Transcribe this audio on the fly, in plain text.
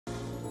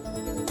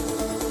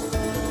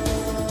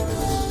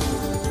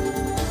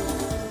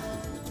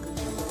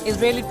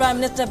Israeli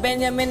Prime Minister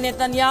Benjamin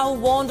Netanyahu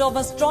warned of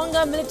a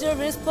stronger military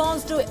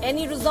response to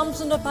any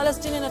resumption of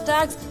Palestinian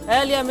attacks.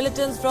 Earlier,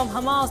 militants from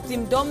Hamas, the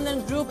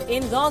dominant group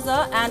in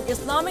Gaza, and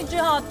Islamic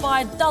Jihad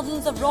fired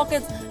dozens of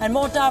rockets and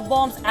mortar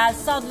bombs at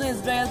southern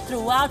Israel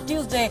throughout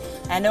Tuesday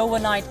and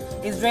overnight.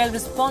 Israel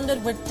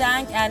responded with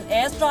tank and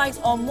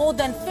airstrikes on more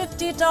than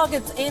 50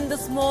 targets in the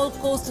small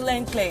coastal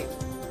enclave.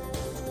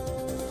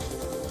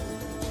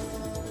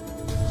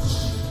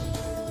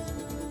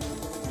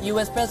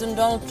 US President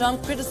Donald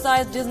Trump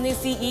criticized Disney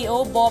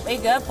CEO Bob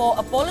Iger for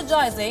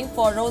apologizing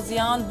for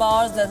Roseanne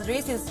Barr's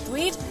racist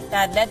tweet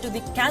that led to the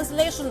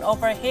cancellation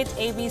of her hit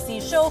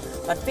ABC show,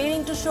 but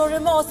failing to show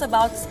remorse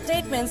about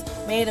statements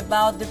made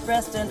about the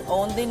president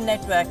on the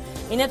network.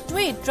 In a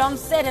tweet, Trump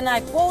said, and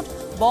I quote,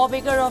 Bob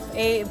Iger of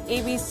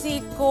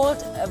ABC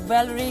called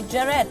Valerie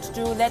Jarrett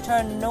to let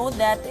her know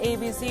that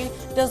ABC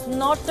does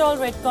not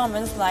tolerate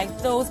comments like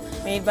those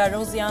made by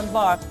Roseanne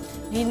Barr.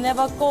 He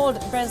never called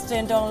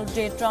President Donald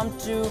J. Trump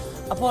to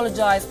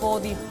apologize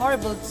for the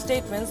horrible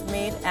statements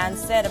made and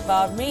said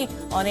about me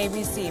on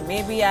ABC.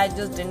 Maybe I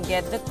just didn't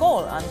get the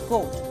call,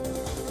 unquote.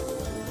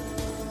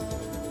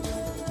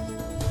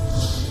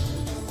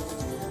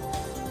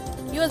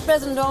 US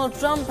President Donald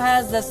Trump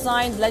has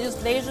signed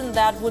legislation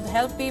that would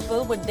help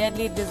people with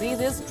deadly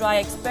diseases try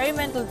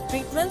experimental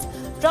treatments.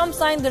 Trump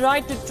signed the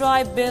Right to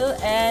Try bill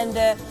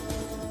and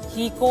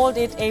he called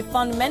it a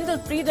fundamental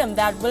freedom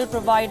that will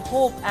provide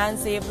hope and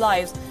save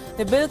lives.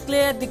 The bill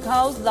cleared the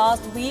House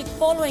last week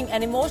following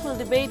an emotional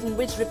debate in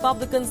which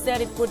Republicans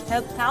said it could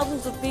help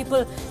thousands of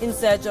people in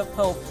search of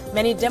hope.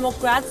 Many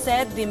Democrats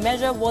said the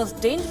measure was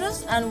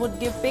dangerous and would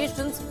give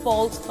patients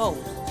false hope.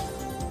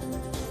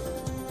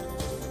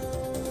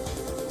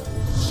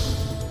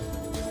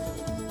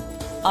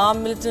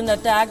 Armed militant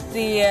attacked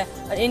the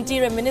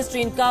Interior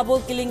Ministry in Kabul,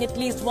 killing at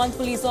least one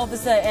police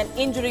officer and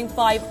injuring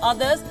 5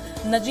 others.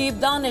 Najib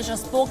Danish, a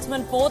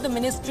spokesman for the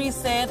ministry,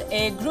 said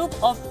a group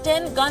of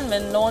 10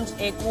 gunmen launched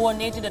a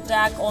coordinated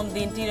attack on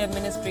the Interior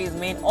Ministry's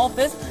main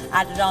office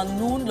at around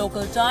noon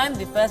local time.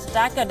 The first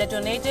attacker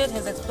detonated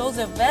his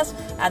explosive vest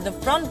at the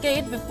front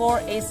gate before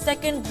a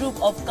second group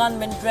of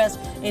gunmen dressed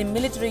in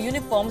military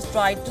uniforms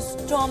tried to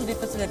storm the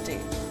facility.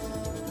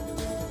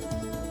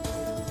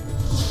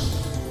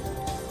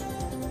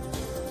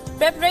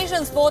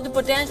 Preparations for the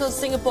potential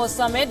Singapore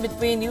summit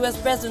between US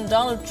President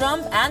Donald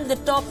Trump and the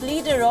top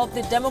leader of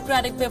the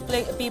Democratic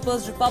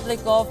People's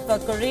Republic of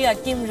Korea,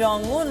 Kim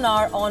Jong-un,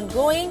 are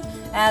ongoing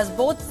as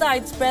both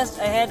sides pressed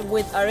ahead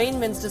with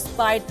arrangements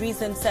despite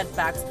recent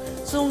setbacks.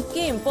 Sung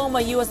Kim, former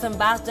US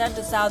ambassador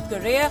to South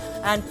Korea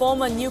and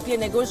former nuclear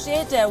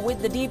negotiator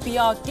with the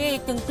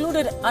DPRK,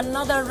 concluded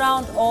another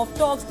round of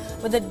talks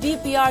with the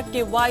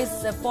DPRK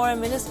Vice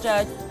Foreign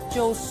Minister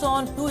Cho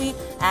Son-hui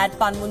at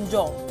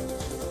Panmunjom.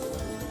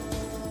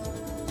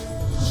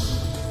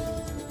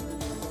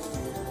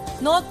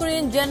 North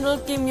Korean General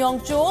Kim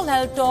Yong-chol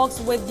held talks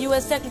with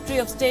U.S. Secretary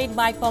of State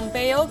Mike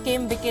Pompeo.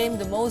 Kim became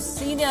the most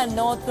senior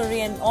North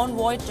Korean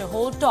envoy to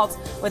hold talks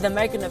with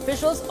American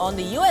officials on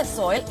the U.S.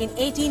 soil in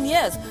 18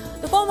 years.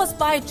 The former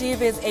spy chief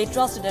is a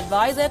trusted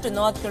advisor to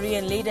North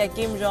Korean leader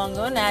Kim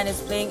Jong-un and is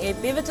playing a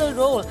pivotal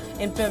role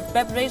in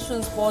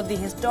preparations for the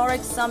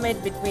historic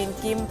summit between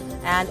Kim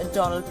and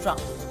Donald Trump.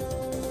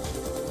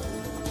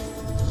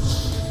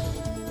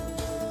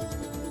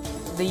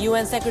 The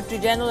UN Secretary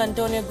General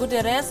Antonio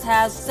Guterres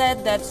has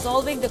said that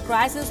solving the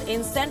crisis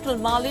in central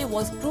Mali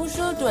was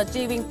crucial to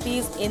achieving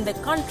peace in the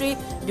country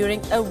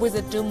during a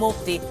visit to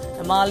Mopti.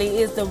 Mali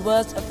is the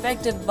worst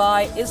affected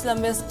by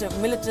Islamist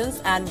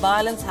militants and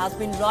violence has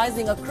been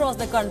rising across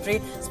the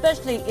country,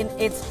 especially in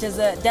its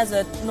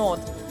desert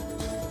north.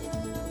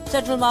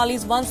 Central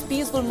Mali's once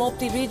peaceful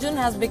Mopti region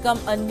has become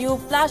a new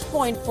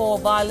flashpoint for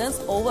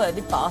violence over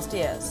the past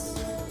years.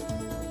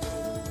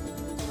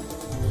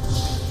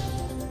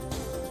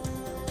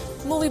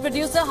 Movie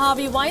producer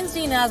Harvey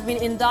Weinstein has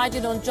been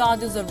indicted on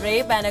charges of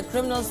rape and a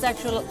criminal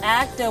sexual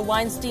act.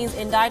 Weinstein's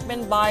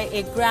indictment by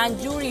a grand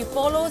jury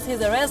follows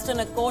his arrest and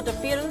a court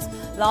appearance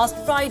last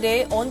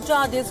Friday on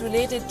charges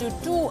related to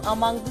 2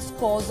 among the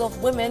scores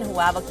of women who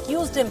have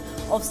accused him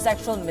of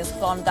sexual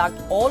misconduct,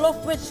 all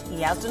of which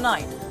he has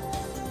denied.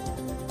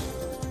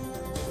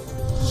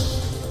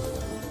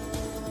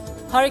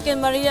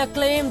 Hurricane Maria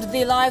claimed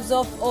the lives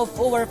of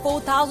over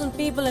 4,000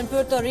 people in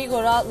Puerto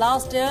Rico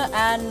last year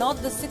and not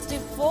the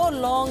 64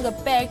 long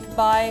pegged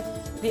by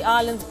the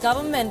island's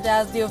government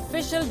as the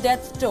official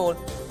death toll.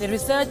 The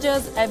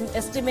researchers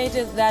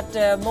estimated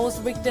that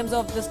most victims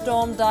of the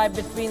storm died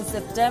between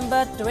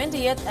September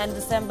 20th and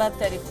December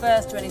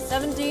 31st,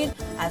 2017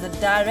 as a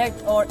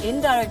direct or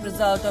indirect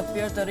result of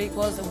Puerto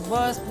Rico's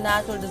worst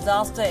natural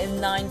disaster in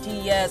 90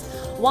 years.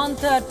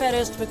 1/3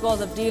 perished because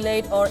of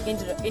delayed or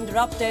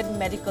interrupted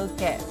medical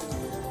care.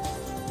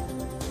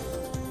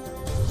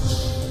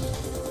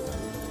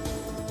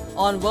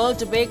 On World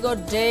Tobacco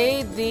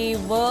Day, the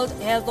World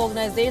Health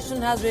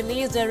Organization has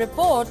released a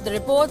report. The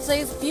report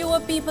says fewer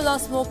people are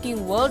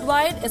smoking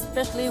worldwide,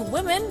 especially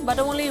women, but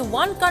only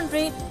one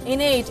country in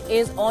 8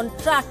 is on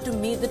track to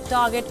meet the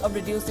target of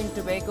reducing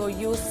tobacco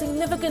use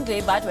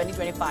significantly by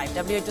 2025.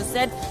 WHO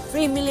said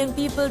 3 million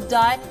people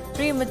die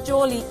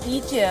prematurely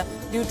each year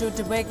due to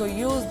tobacco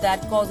use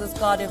that causes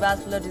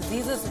cardiovascular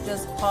diseases such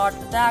as heart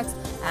attacks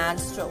and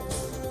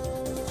strokes.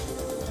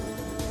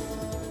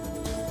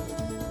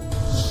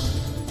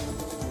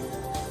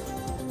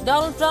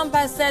 Donald Trump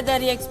has said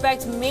that he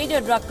expects major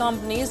drug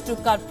companies to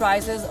cut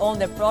prices on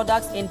their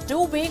products in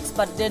 2 weeks,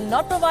 but did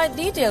not provide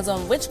details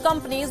on which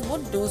companies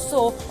would do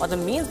so or the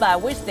means by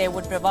which they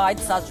would provide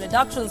such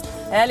reductions.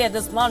 Earlier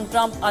this month,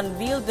 Trump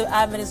unveiled the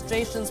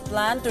administration's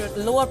plan to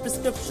lower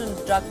prescription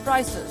drug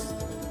prices.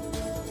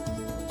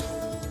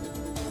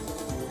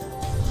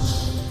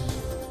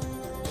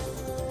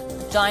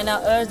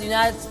 China urged the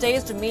United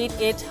States to meet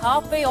it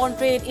halfway on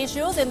trade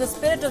issues in the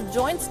spirit of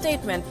joint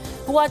statement.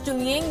 Hua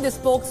Chunying, the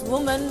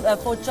spokeswoman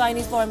for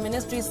Chinese Foreign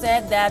Ministry,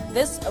 said that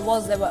this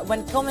was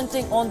when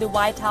commenting on the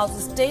White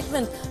House's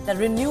statement that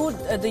renewed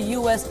the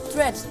U.S.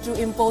 threat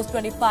to impose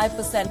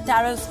 25%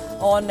 tariffs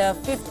on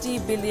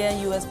 $50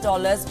 billion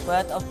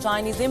worth of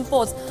Chinese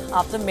imports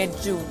after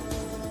mid-June.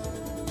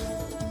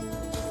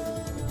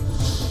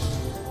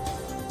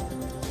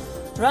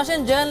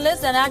 Russian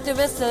journalists and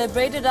activists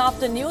celebrated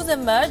after news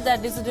emerged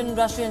that dissident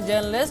Russian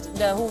journalist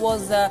who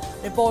was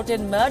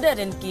reported murdered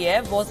in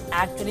Kiev was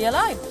actually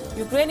alive.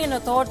 Ukrainian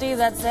authorities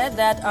had said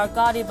that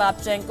Arkady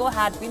Babchenko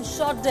had been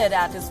shot dead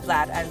at his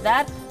flat and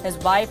that his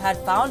wife had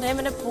found him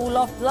in a pool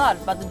of blood.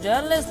 But the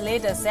journalist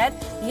later said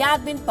he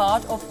had been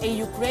part of a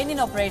Ukrainian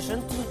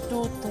operation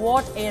to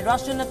thwart a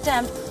Russian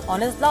attempt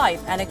on his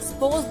life and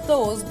expose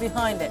those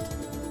behind it.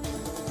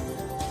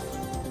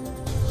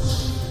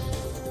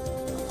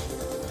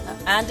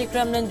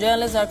 Anti-Kremlin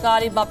journalist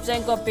Arkady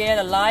Babchenko appeared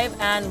alive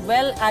and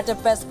well at a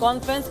press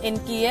conference in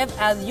Kiev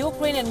as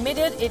Ukraine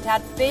admitted it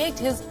had faked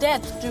his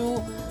death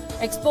to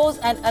expose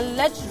an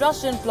alleged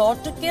Russian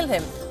plot to kill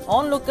him.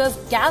 Onlookers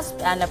gasped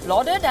and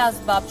applauded as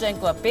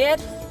Babchenko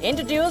appeared,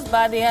 introduced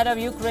by the head of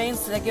Ukraine's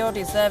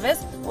security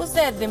service, who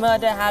said the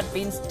murder had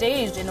been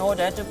staged in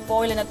order to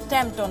foil an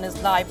attempt on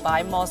his life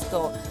by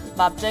Moscow.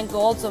 Babchenko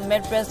also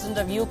met President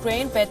of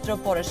Ukraine Petro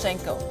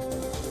Poroshenko.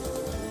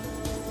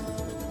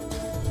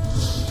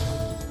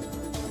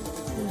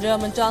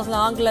 German Chancellor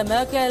Angela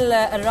Merkel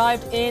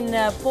arrived in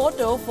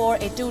Porto for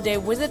a 2-day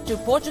visit to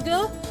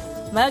Portugal.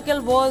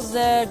 Merkel was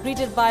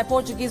greeted by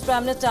Portuguese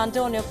Prime Minister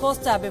Antonio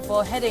Costa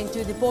before heading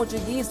to the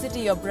Portuguese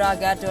city of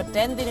Braga to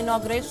attend the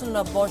inauguration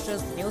of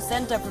Bosch's new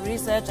Centre for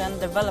Research and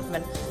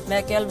Development.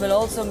 Merkel will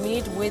also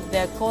meet with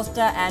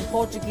Costa and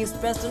Portuguese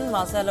President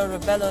Marcelo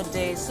Rebelo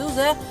de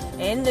Sousa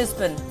in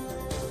Lisbon.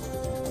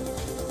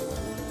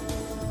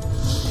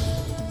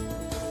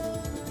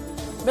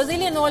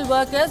 Brazilian oil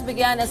workers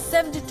began a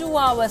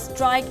 72-hour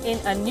strike in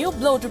a new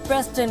blow to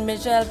President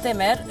Michel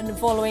Temer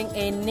following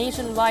a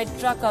nationwide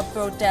trucker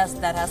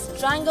protest that has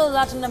strangled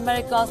Latin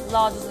America's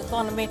largest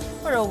economy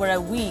for over a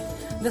week.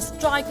 The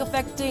strike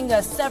affecting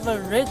several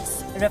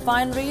rigs,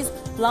 refineries,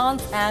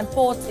 plants and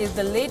ports is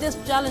the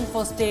latest challenge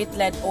for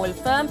state-led oil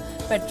firm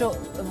Petro,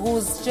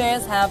 whose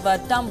shares have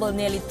tumbled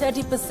nearly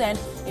 30%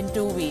 in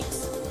 2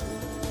 weeks.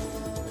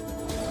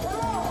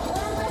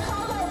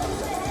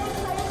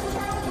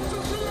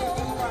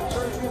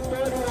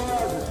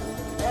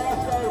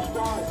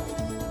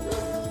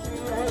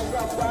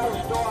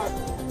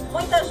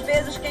 Muitas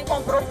vezes quem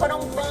comprou foram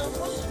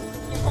bancos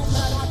que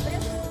compraram a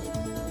preço.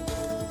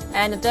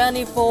 An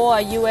attorney for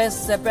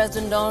U.S.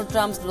 President Donald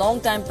Trump's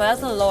longtime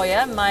personal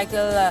lawyer,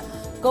 Michael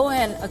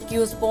Cohen,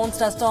 accused porn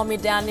star Stormy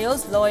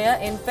Daniels' lawyer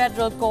in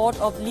federal court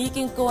of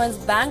leaking Cohen's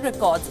bank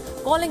records,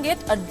 calling it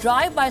a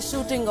drive-by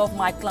shooting of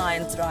my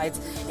client's rights.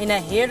 In a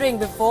hearing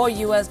before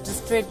U.S.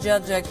 District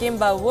Judge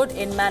Kimba Wood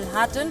in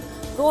Manhattan,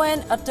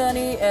 Cohen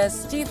attorney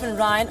Stephen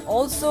Ryan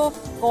also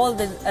called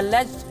the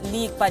alleged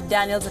leak by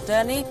Daniels'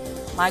 attorney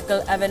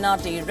Michael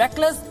Avenatti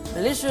reckless,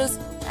 malicious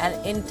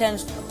and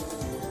intentional.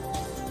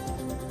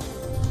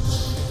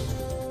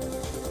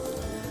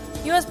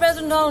 U.S.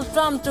 President Donald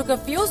Trump took a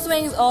few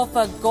swings of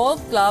a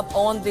golf club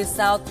on the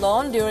South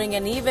Lawn during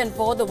an event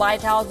for the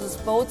White House's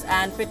Sports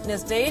and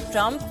Fitness Day.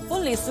 Trump,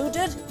 fully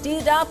suited,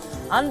 teed up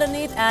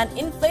underneath an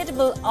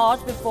inflatable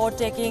arch before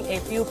taking a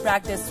few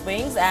practice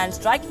swings and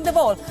striking the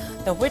ball.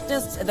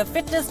 The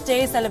Fitness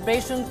Day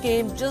celebration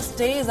came just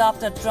days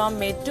after Trump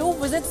made 2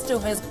 visits to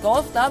his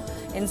golf club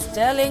in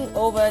Sterling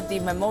over the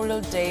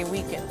Memorial Day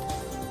weekend.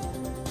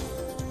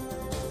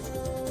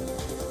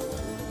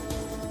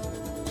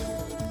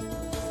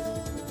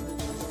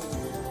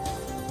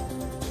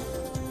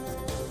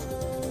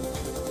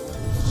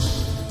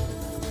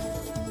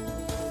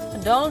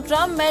 Donald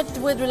Trump met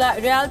with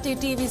reality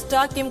TV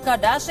star Kim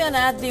Kardashian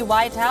at the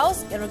White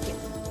House.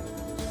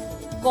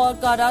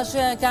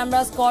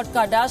 Cameras caught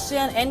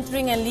Kardashian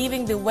entering and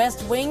leaving the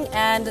West Wing,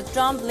 and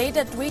Trump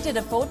later tweeted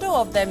a photo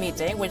of their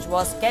meeting, which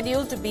was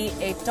scheduled to be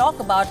a talk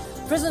about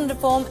prison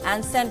reform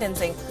and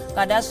sentencing.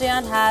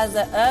 Kardashian has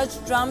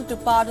urged Trump to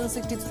pardon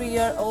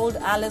 63-year-old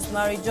Alice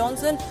Marie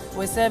Johnson,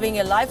 who is serving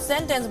a life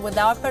sentence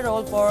without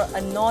parole for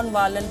a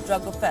non-violent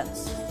drug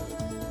offense.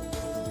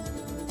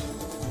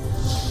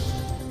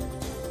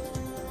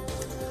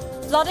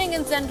 Flooding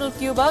in central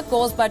Cuba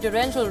caused by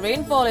torrential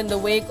rainfall in the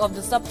wake of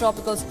the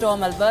subtropical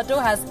storm Alberto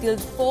has killed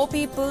 4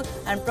 people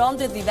and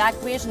prompted the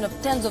evacuation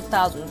of tens of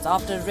thousands.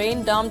 After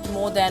rain dumped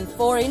more than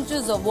 4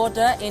 inches of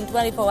water in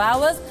 24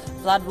 hours,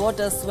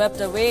 floodwaters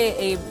swept away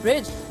a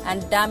bridge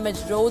and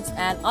damaged roads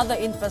and other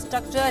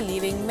infrastructure,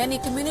 leaving many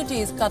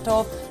communities cut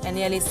off and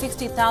nearly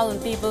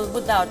 60,000 people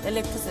without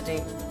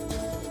electricity.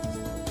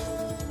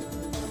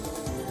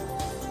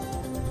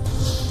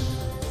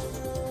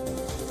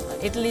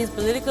 Italy's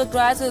political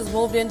crisis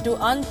moved into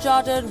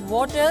uncharted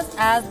waters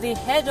as the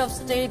head of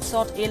state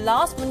sought a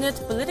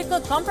last-minute political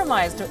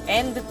compromise to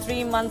end the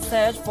 3-month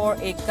search for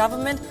a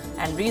government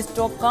and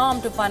restore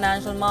calm to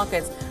financial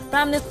markets.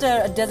 Prime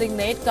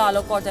Minister-designate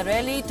Carlo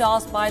Cottarelli,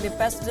 tasked by the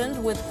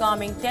president with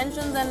calming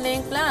tensions and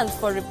laying plans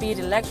for repeat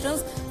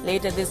elections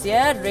later this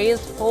year,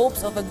 raised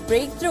hopes of a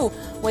breakthrough,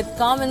 with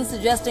comments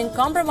suggesting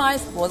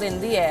compromise was in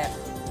the air.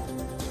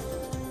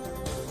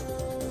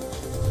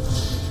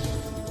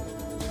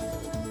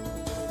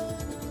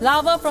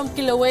 Lava from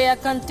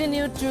Kilauea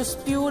continued to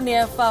spew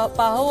near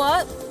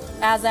Pahoa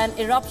as an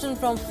eruption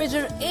from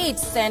Fissure 8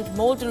 sent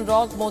molten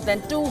rock more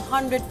than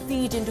 200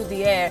 feet into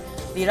the air.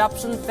 The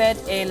eruption fed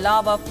a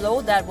lava flow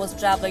that was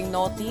traveling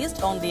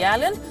northeast on the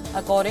island,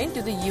 according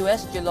to the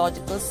U.S.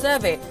 Geological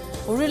Survey,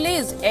 who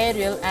released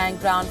aerial and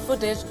ground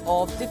footage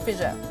of the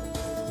fissure.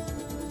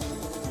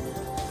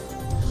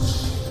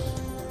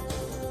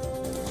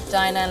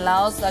 China and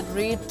Laos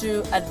agreed to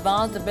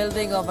advance the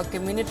building of a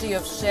community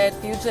of shared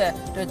future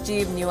to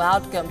achieve new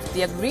outcomes.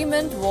 The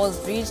agreement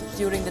was reached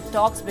during the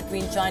talks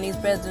between Chinese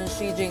President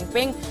Xi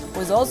Jinping,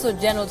 who is also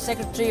General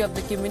Secretary of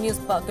the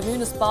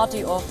Communist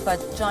Party of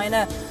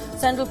China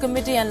Central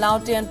Committee, and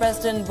Laotian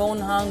President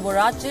Bonhang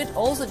Vorachit,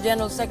 also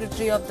General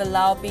Secretary of the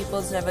Lao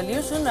People's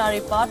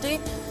Revolutionary Party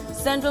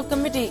Central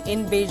Committee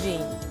in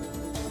Beijing.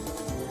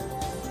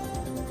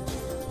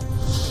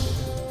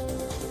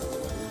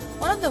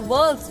 One of the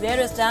world's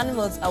rarest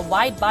animals, a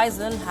white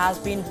bison, has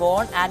been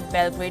born at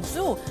Belgrade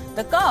Zoo.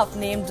 The calf,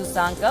 named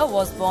Dusanka,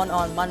 was born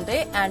on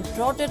Monday and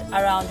trotted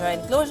around her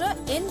enclosure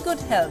in good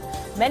health.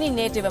 Many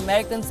Native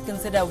Americans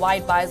consider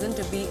white bison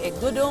to be a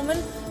good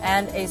omen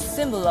and a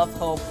symbol of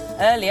hope.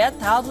 Earlier,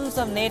 thousands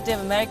of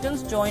Native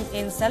Americans joined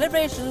in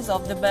celebrations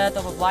of the birth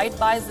of a white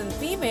bison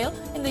female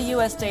in the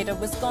U.S. state of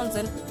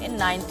Wisconsin in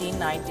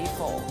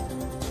 1994.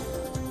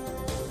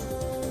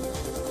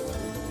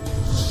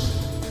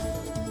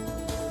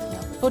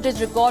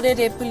 Footage recorded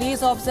a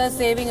police officer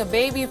saving a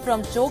baby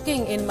from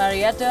choking in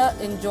Marietta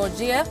in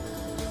Georgia.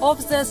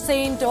 Officer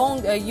Saint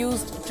Tong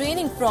used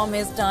training from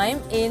his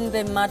time in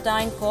the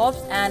Marine Corps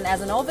and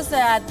as an officer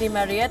at the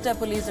Marietta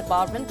Police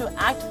Department to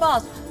act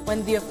fast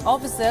when the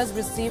officers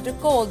received a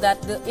call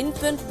that the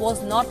infant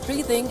was not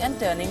breathing and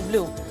turning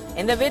blue.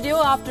 In the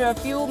video, after a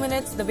few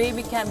minutes, the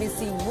baby can be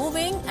seen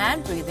moving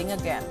and breathing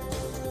again.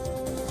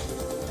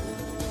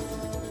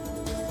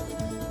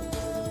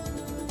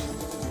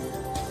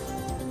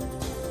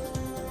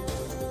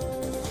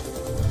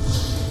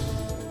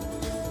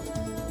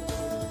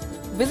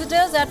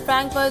 Visitors at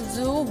Frankfurt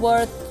Zoo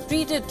were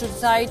treated to the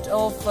sight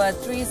of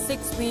 3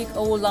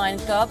 6-week-old lion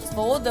cubs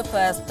for the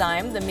first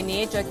time. The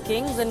miniature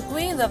kings and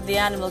queens of the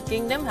animal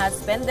kingdom had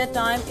spent their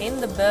time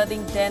in the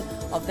birthing den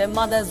of their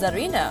mother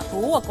Zarina,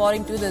 who,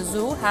 according to the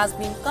zoo, has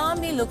been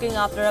calmly looking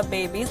after her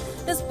babies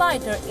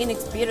despite her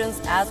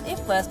inexperience as a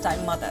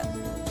first-time mother.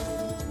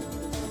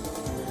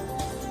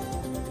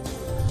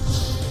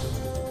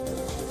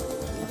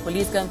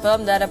 Police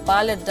confirmed that a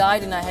pilot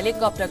died in a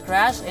helicopter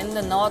crash in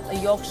the North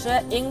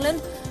Yorkshire,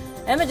 England.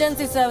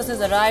 Emergency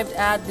services arrived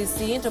at the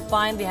scene to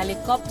find the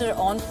helicopter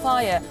on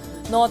fire.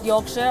 North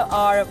Yorkshire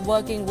are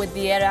working with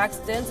the Air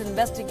Accidents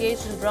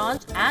Investigation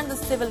Branch and the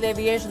Civil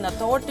Aviation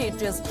Authority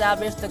to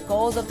establish the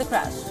cause of the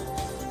crash.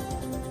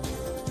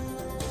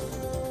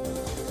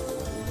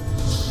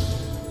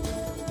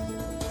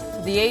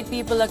 The 8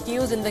 people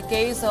accused in the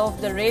case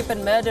of the rape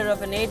and murder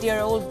of an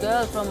 8-year-old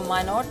girl from a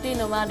minority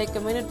nomadic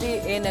community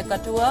in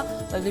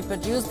Kathua will be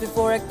produced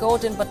before a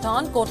court in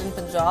Pathankot in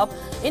Punjab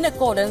in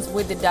accordance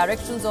with the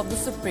directions of the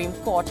Supreme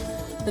Court.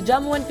 The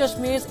Jammu and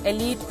Kashmir's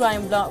elite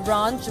crime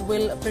branch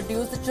will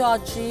produce the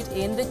charge sheet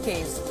in the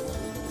case.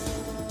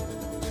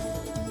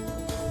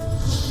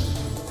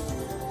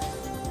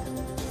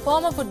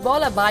 Former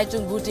footballer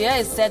Baichung Bhutia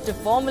is set to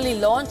formally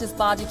launch his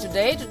party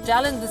today to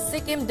challenge the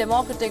Sikkim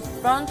Democratic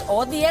Front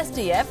or the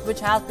SDF, which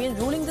has been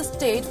ruling the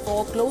state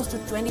for close to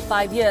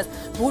 25 years.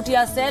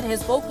 Bhutia said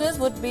his focus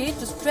would be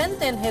to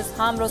strengthen his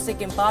Hamro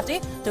Sikkim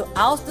party to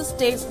oust the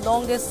state's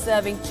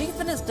longest-serving Chief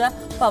Minister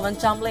Pawan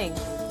Chamling.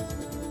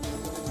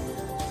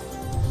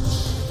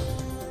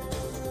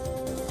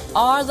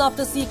 Hours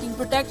after seeking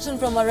protection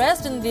from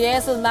arrest in the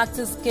Aircel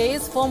Maxis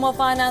case, former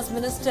Finance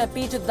Minister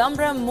P.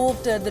 Chidambaram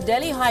moved to the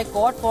Delhi High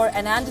Court for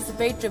an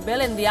anticipatory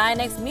bail in the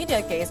INX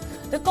media case.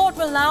 The court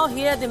will now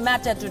hear the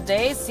matter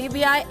today.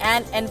 CBI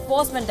and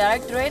Enforcement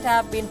Directorate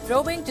have been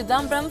probing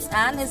Chidambaram's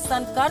and his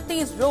son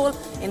Karti's role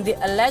in the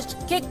alleged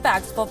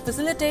kickbacks for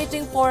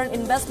facilitating Foreign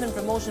Investment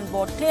Promotion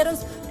Board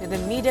clearance to the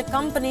media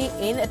company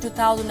in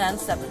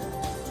 2007.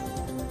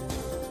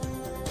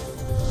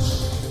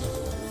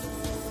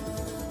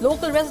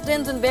 Local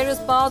residents in various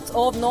parts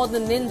of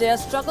northern India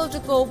struggle to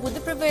cope with the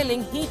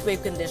prevailing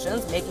heatwave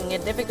conditions, making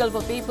it difficult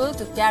for people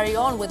to carry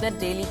on with their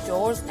daily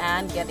chores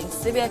and getting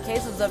severe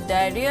cases of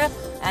diarrhea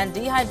and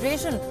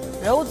dehydration.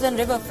 Roads and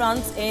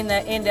riverfronts in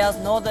India's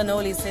northern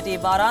holy city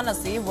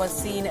Varanasi were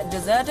seen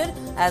deserted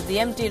as the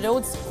empty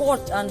roads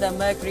scorched under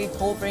mercury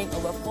hovering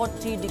over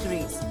 40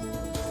 degrees.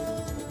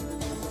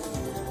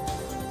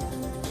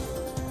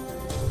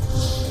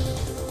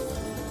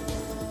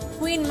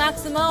 Queen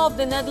Maxima of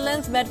the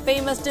Netherlands met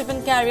famous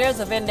tiffin carriers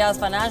of India's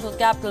financial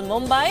capital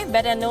Mumbai,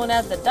 better known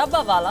as the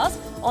Dabbawalas.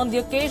 On the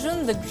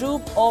occasion, the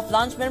group of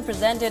lunchmen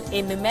presented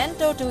a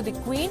memento to the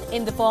Queen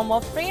in the form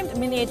of framed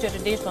miniature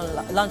traditional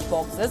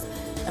lunchboxes.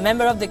 A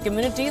member of the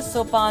community,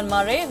 Sopan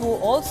Murray, who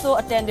also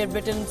attended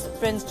Britain's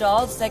Prince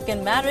Charles'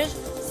 second marriage,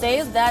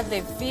 says that they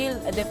feel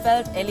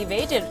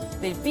elevated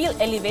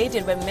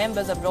when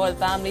members of royal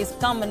families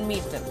come and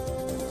meet them.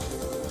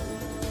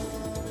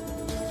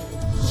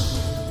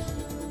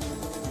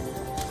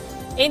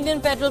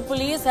 Indian Federal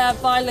Police have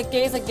filed a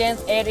case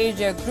against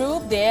AirAsia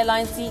Group, the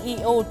airline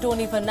CEO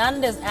Tony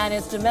Fernandez and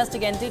its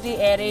domestic entity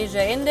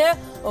AirAsia India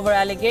over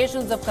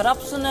allegations of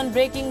corruption and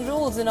breaking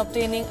rules in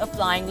obtaining a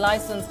flying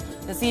license.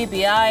 The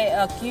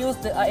CBI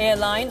accused the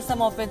airline,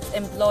 some of its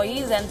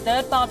employees and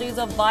third parties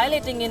of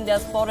violating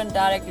India's foreign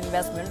direct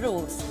investment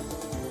rules.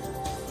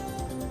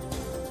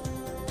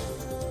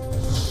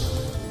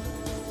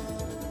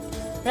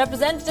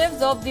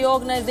 Representatives of the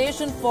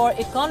Organization for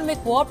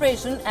Economic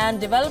Cooperation and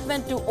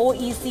Development to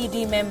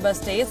OECD member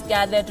states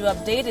gathered to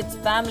update its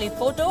family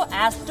photo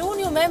as 2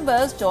 new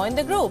members joined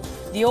the group.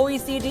 The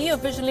OECD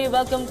officially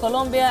welcomed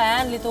Colombia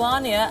and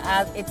Lithuania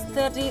as its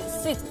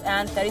 36th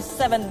and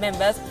 37th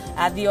members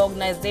at the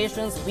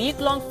organization's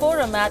week-long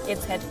forum at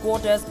its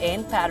headquarters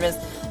in Paris.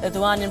 The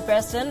Lithuanian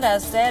president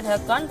has said her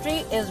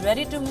country is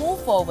ready to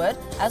move forward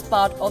as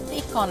part of the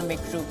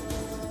economic group.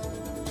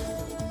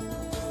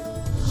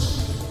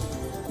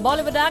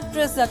 Bollywood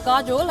actress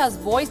Kajol has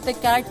voiced the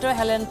character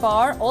Helen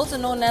Parr, also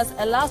known as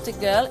Elastic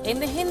Girl, in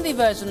the Hindi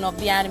version of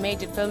the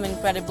animated film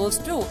Incredibles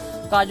 2.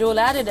 Kajol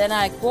added, and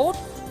I quote,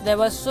 "There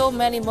were so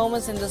many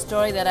moments in the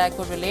story that I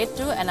could relate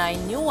to, and I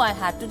knew I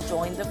had to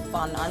join the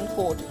fun,"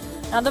 unquote.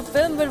 Now, the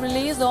film will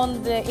release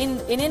in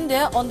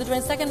India on the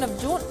 22nd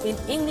of June in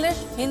English,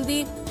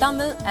 Hindi,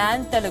 Tamil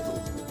and Telugu.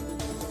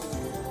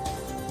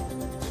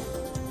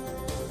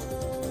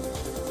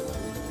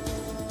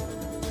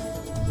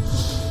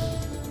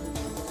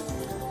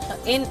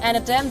 In an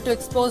attempt to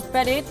expose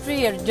predatory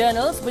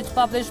journals which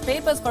publish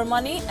papers for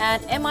money, an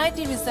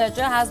MIT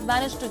researcher has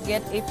managed to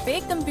get a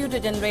fake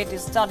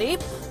computer-generated study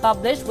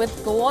published with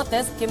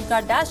co-authors Kim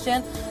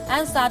Kardashian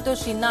and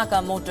Satoshi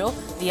Nakamoto,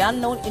 the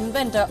unknown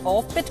inventor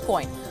of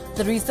Bitcoin.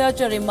 The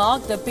researcher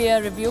remarked the peer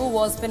review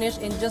was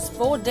finished in just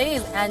 4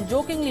 days and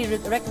jokingly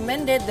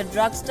recommended the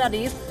drug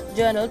studies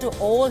journal to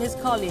all his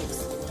colleagues.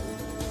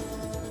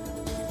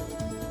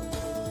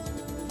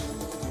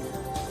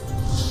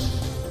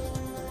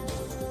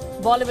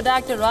 Bollywood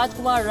actor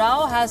Rajkumar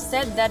Rao has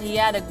said that he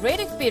had a great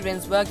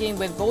experience working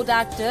with both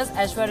actors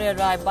Aishwarya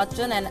Rai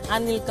Bachchan and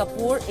Anil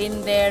Kapoor in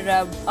their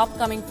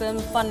upcoming film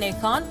Fanne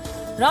Khan.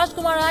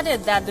 Rajkumar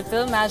added that the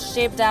film has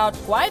shaped out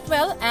quite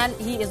well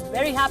and he is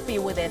very happy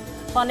with it.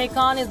 Fanne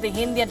Khan is the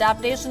Hindi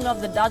adaptation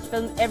of the Dutch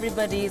film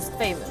Everybody is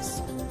Famous.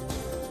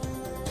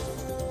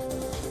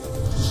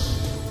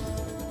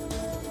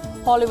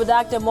 Hollywood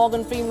actor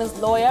Morgan Freeman's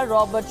lawyer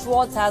Robert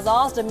Schwartz has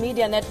asked a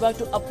media network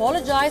to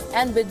apologize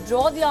and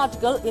withdraw the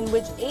article in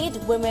which 8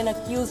 women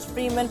accused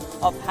Freeman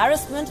of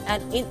harassment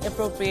and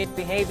inappropriate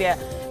behavior.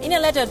 In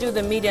a letter to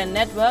the media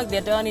network, the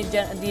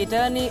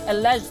attorney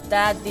alleged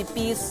that the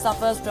piece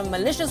suffers from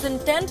malicious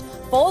intent,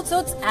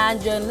 falsehoods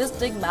and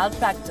journalistic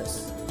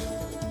malpractice.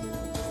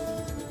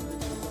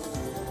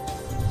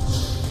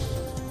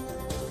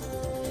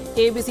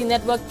 ABC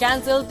Network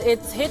cancelled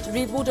its hit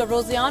reboot of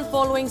Roseanne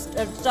following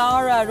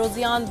star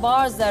Roseanne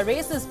Barr's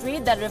racist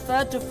tweet that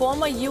referred to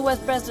former U.S.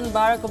 President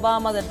Barack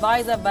Obama's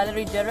advisor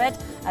Valerie Jarrett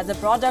as a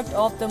product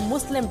of the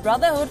Muslim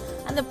Brotherhood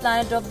and the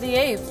Planet of the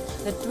Apes.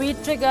 The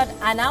tweet triggered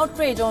an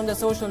outrage on the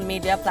social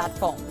media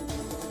platform.